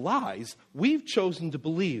are the lies we've chosen to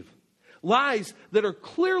believe. Lies that are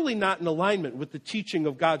clearly not in alignment with the teaching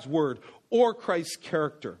of God's word or Christ's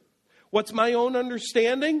character. What's my own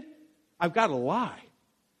understanding? I've got to lie.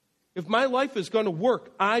 If my life is going to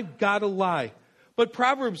work, I've got to lie. But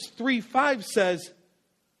Proverbs 3:5 says,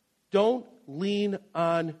 don't lean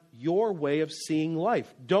on your way of seeing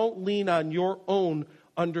life. Don't lean on your own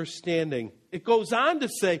understanding. It goes on to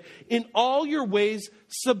say, in all your ways,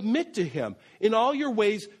 submit to him. In all your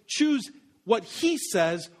ways, choose what he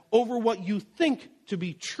says over what you think to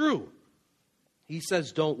be true. He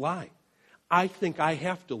says, don't lie. I think I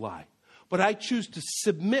have to lie. But I choose to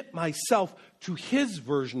submit myself to his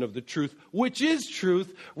version of the truth, which is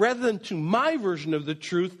truth, rather than to my version of the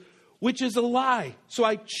truth, which is a lie. So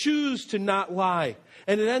I choose to not lie.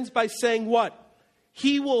 And it ends by saying what?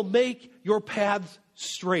 He will make your paths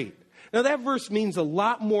straight. Now that verse means a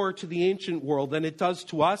lot more to the ancient world than it does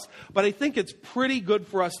to us, but I think it's pretty good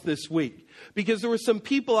for us this week. Because there were some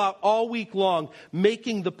people out all week long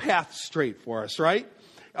making the path straight for us, right?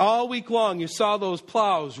 All week long, you saw those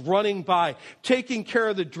plows running by, taking care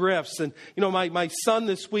of the drifts. And, my son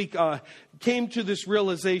this week came to this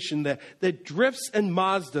realization that drifts and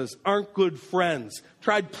Mazdas aren't good friends.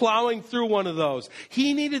 Tried plowing through one of those.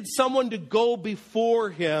 He needed someone to go before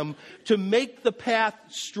him to make the path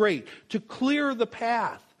straight, to clear the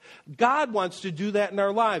path. God wants to do that in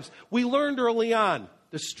our lives. We learned early on,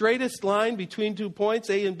 the straightest line between 2 points,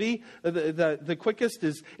 A and B, the quickest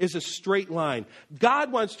is a straight line.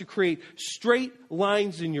 God wants to create straight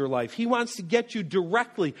lines in your life. He wants to get you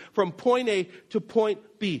directly from point A to point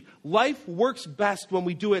B. Life works best when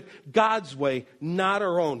we do it God's way, not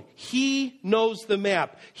our own. He knows the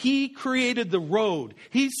map. He created the road.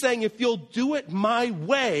 He's saying, if you'll do it my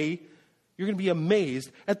way, you're going to be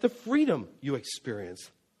amazed at the freedom you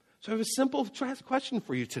experience. So I have a simple question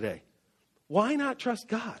for you today. Why not trust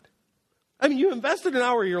God? I mean, you invested an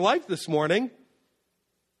hour of your life this morning.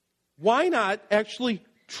 Why not actually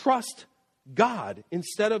trust God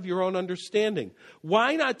instead of your own understanding?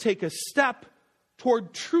 Why not take a step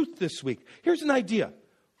toward truth this week? Here's an idea.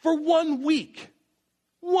 For 1 week,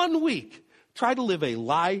 try to live a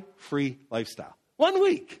lie-free lifestyle. 1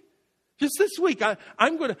 week. Just this week,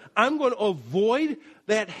 I'm going to avoid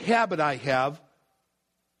that habit I have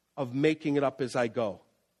of making it up as I go.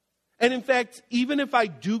 And in fact, even if I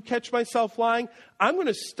do catch myself lying, I'm going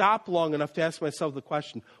to stop long enough to ask myself the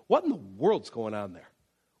question, what in the world's going on there?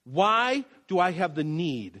 Why do I have the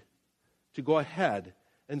need to go ahead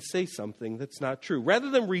and say something that's not true? Rather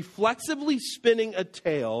than reflexively spinning a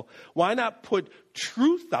tale, why not put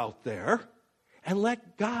truth out there and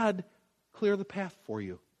let God clear the path for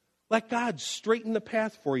you? Let God straighten the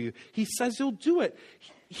path for you. He says he'll do it.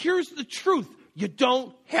 Here's the truth. You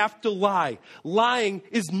don't have to lie. Lying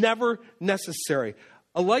is never necessary.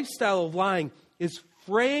 A lifestyle of lying is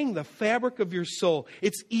fraying the fabric of your soul.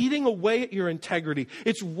 It's eating away at your integrity.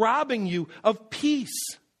 It's robbing you of peace.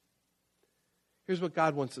 Here's what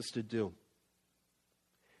God wants us to do.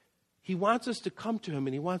 He wants us to come to him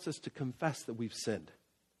and he wants us to confess that we've sinned.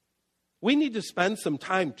 We need to spend some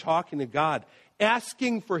time talking to God,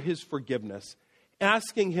 asking for his forgiveness,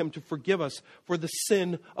 asking him to forgive us for the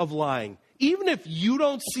sin of lying. Even if you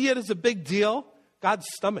don't see it as a big deal, God's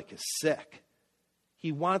stomach is sick.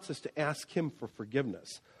 He wants us to ask him for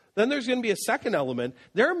forgiveness. Then there's going to be a second element.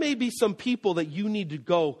 There may be some people that you need to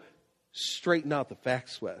go straighten out the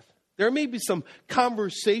facts with. There may be some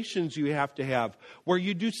conversations you have to have where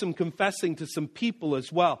you do some confessing to some people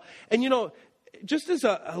as well. And just as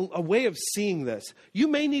a way of seeing this, you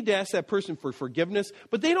may need to ask that person for forgiveness,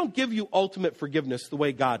 but they don't give you ultimate forgiveness the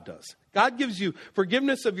way God does. God gives you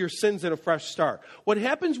forgiveness of your sins and a fresh start. What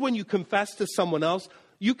happens when you confess to someone else?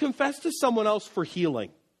 You confess to someone else for healing.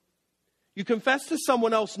 You confess to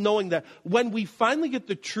someone else knowing that when we finally get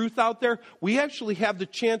the truth out there, we actually have the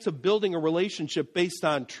chance of building a relationship based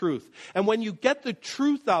on truth. And when you get the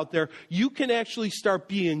truth out there, you can actually start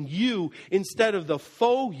being you instead of the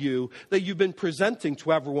faux you that you've been presenting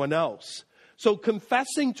to everyone else. So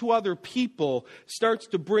confessing to other people starts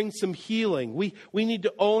to bring some healing. We need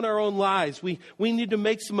to own our own lies. We need to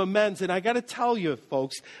make some amends. And I got to tell you,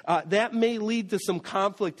 folks, that may lead to some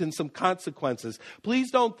conflict and some consequences.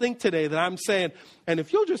 Please don't think today that I'm saying, and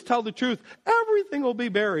if you'll just tell the truth, everything will be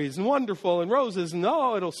berries and wonderful and roses and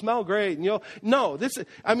it'll smell great. And no, this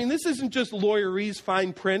isn't just lawyerese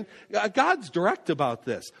fine print. God's direct about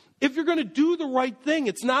this. If you're going to do the right thing,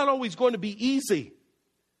 it's not always going to be easy.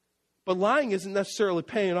 But lying isn't necessarily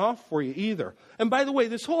paying off for you either. And by the way,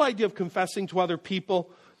 this whole idea of confessing to other people,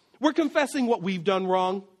 we're confessing what we've done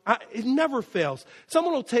wrong. It never fails.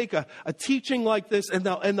 Someone will take a teaching like this and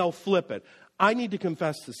they'll flip it. I need to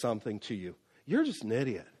confess to something to you. You're just an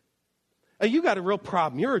idiot. You got a real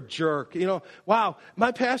problem. You're a jerk. Wow,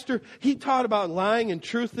 my pastor, he taught about lying and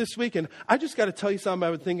truth this week, and I just got to tell you something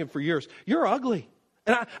I've been thinking for years. You're ugly.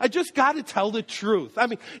 And I just got to tell the truth. I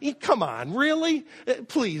mean, come on, really?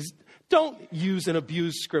 Please, don't use and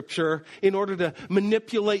abuse Scripture in order to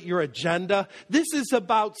manipulate your agenda. This is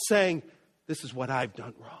about saying, this is what I've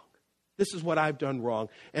done wrong. This is what I've done wrong,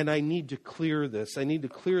 and I need to clear this. I need to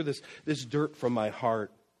clear this dirt from my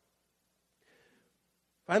heart.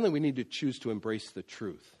 Finally, we need to choose to embrace the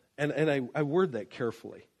truth. And I word that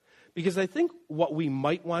carefully. Because I think what we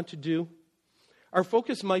might want to do, our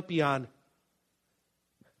focus might be on,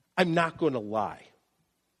 I'm not going to lie.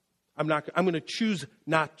 I'm going to choose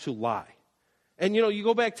not to lie. And, you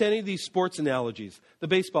go back to any of these sports analogies. The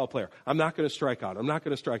baseball player, I'm not going to strike out. I'm not going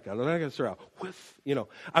to strike out. I'm not going to strike out. Whiff.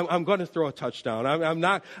 I'm going to throw a touchdown. I'm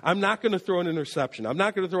not going to throw an interception. I'm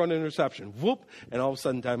not going to throw an interception. Whoop. And all of a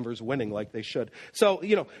sudden, Denver's winning like they should. So,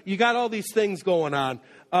 you got all these things going on.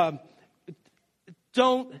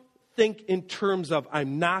 Don't think in terms of,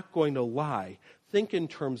 I'm not going to lie. Think in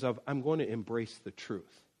terms of, I'm going to embrace the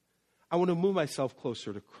truth. I want to move myself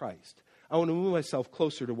closer to Christ. I want to move myself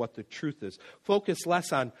closer to what the truth is. Focus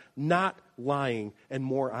less on not lying and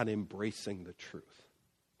more on embracing the truth.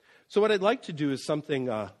 So what I'd like to do is something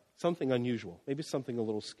unusual, maybe something a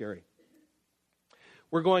little scary.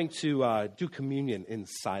 We're going to do communion in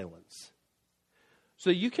silence. So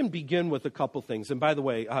you can begin with a couple things. And by the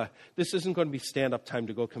way, this isn't going to be stand-up time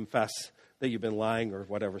to go confess that you've been lying or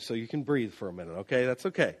whatever. So you can breathe for a minute, okay? That's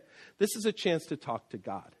okay. This is a chance to talk to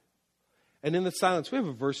God. And in the silence, we have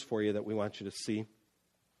a verse for you that we want you to see.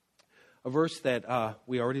 A verse that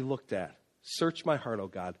we already looked at. Search my heart, O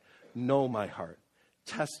God. Know my heart.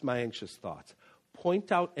 Test my anxious thoughts.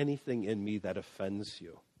 Point out anything in me that offends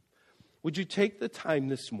you. Would you take the time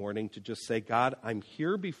this morning to just say, God, I'm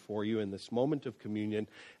here before you in this moment of communion,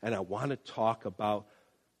 and I want to talk about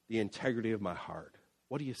the integrity of my heart.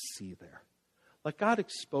 What do you see there? Let God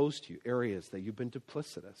expose to you areas that you've been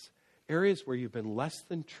duplicitous. Areas where you've been less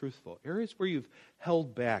than truthful, areas where you've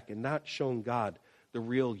held back and not shown God the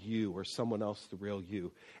real you or someone else the real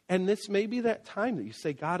you. And this may be that time that you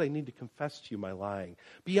say, God, I need to confess to you my lying.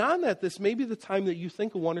 Beyond that, this may be the time that you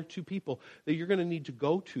think of one or two people that you're going to need to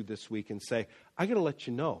go to this week and say, I got to let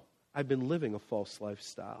you know, I've been living a false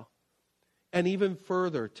lifestyle. And even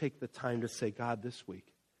further, take the time to say, God, this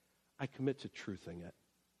week, I commit to truthing it.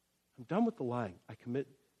 I'm done with the lying. I commit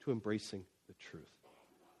to embracing the truth.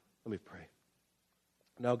 Let me pray.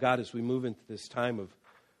 Now, God, as we move into this time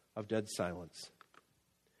of dead silence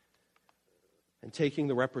and taking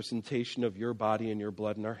the representation of your body and your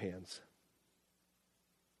blood in our hands,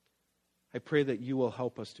 I pray that you will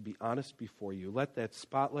help us to be honest before you. Let that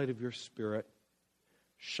spotlight of your Spirit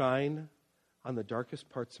shine on the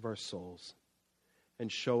darkest parts of our souls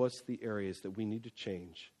and show us the areas that we need to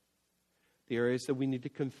change, the areas that we need to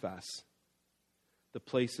confess, the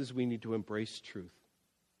places we need to embrace truth,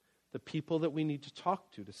 the people that we need to talk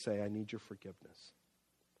to say, I need your forgiveness.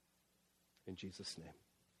 In Jesus' name.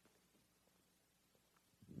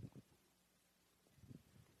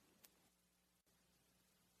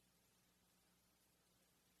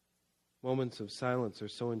 Moments of silence are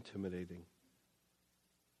so intimidating.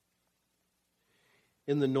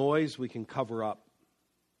 In the noise, we can cover up.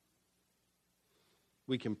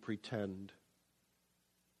 We can pretend.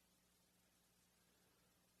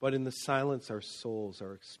 But in the silence, our souls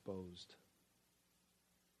are exposed.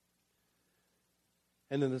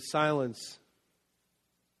 And in the silence,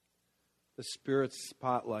 the Spirit's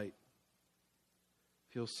spotlight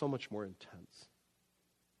feels so much more intense.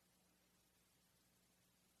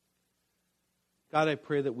 God, I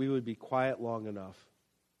pray that we would be quiet long enough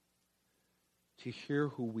to hear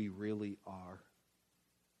who we really are,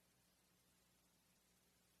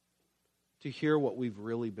 to hear what we've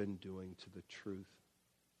really been doing to the truth.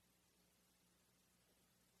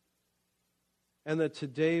 And that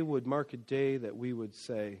today would mark a day that we would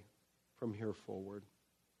say, from here forward,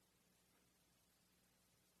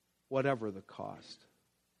 whatever the cost,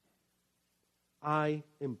 I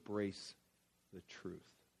embrace the truth.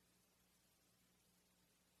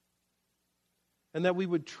 And that we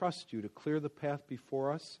would trust you to clear the path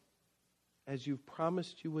before us as you've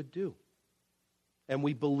promised you would do. And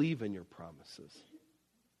we believe in your promises.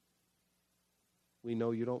 We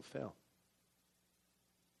know you don't fail.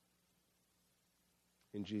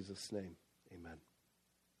 In Jesus' name, amen.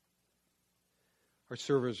 our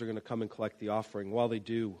servers are going to come and collect the offering. While they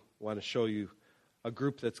do, I want to show you a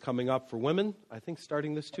group that's coming up for women, I think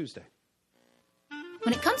starting this Tuesday.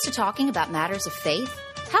 When it comes to talking about matters of faith,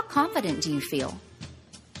 how confident do you feel?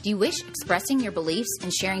 Do you wish expressing your beliefs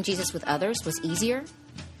and sharing Jesus with others was easier?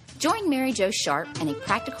 Join Mary Jo Sharp in a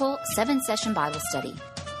practical 7-session Bible study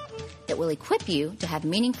that will equip you to have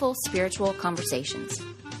meaningful spiritual conversations.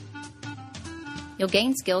 You'll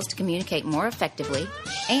gain skills to communicate more effectively,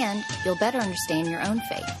 and you'll better understand your own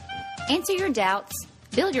faith. Answer your doubts,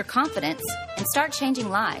 build your confidence, and start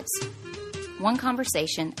changing lives, one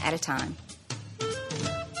conversation at a time.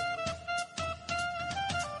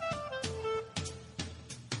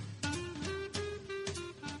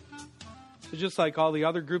 So just like all the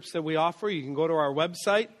other groups that we offer, you can go to our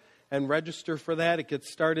website and register for that. It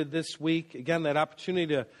gets started this week. Again, that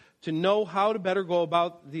opportunity to know how to better go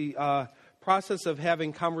about the process of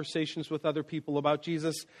having conversations with other people about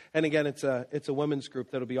Jesus. And again, it's a women's group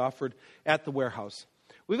that'll be offered at the warehouse.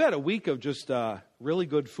 We've had a week of just really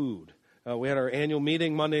good food. We had our annual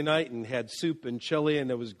meeting Monday night and had soup and chili, and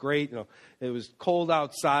it was great. You know, it was cold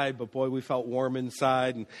outside, but boy, we felt warm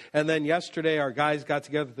inside. And then yesterday, our guys got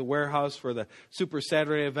together at the warehouse for the Super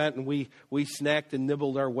Saturday event, and we snacked and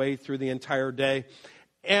nibbled our way through the entire day.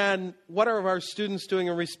 And what are our students doing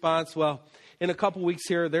in response? Well, in a couple weeks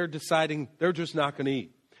here, they're deciding they're just not going to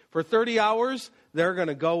eat. For 30 hours, they're going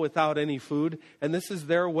to go without any food. And this is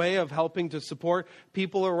their way of helping to support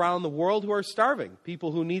people around the world who are starving,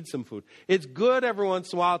 people who need some food. It's good every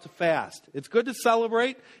once in a while to fast. It's good to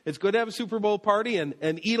celebrate. It's good to have a Super Bowl party and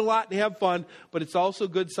eat a lot and have fun. But it's also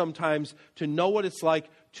good sometimes to know what it's like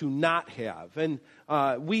to not have. And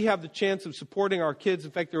we have the chance of supporting our kids.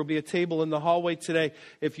 In fact, there will be a table in the hallway today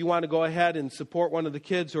if you want to go ahead and support one of the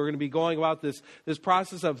kids who are going to be going about this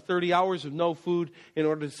process of 30 hours of no food in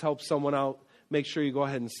order to help someone out. Make sure you go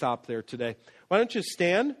ahead and stop there today. Why don't you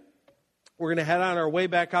stand? We're going to head on our way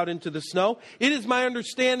back out into the snow. It is my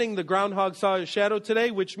understanding the groundhog saw a shadow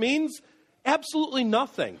today, which means absolutely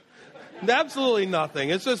nothing. Absolutely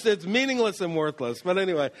nothing. It's meaningless and worthless. But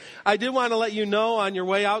anyway, I did want to let you know on your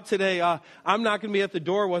way out today, I'm not going to be at the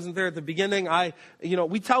door. Wasn't there at the beginning.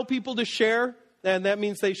 We tell people to share, and that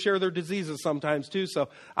means they share their diseases sometimes too. So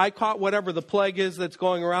I caught whatever the plague is that's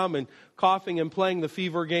going around and coughing and playing the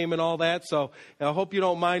fever game and all that. So I hope you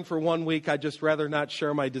don't mind for 1 week. I'd just rather not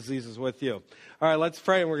share my diseases with you. All right, let's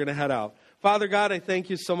pray and we're going to head out. Father God, I thank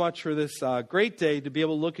you so much for this great day to be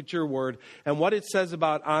able to look at your word and what it says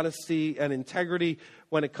about honesty and integrity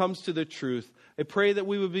when it comes to the truth. I pray that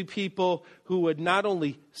we would be people who would not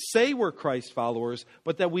only say we're Christ followers,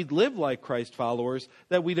 but that we'd live like Christ followers,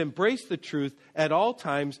 that we'd embrace the truth at all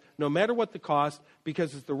times, no matter what the cost,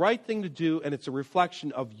 because it's the right thing to do and it's a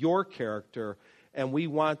reflection of your character. And we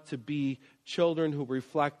want to be children who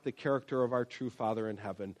reflect the character of our true Father in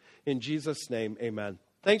heaven. In Jesus' name, amen.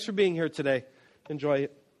 Thanks for being here today. Enjoy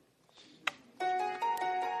it.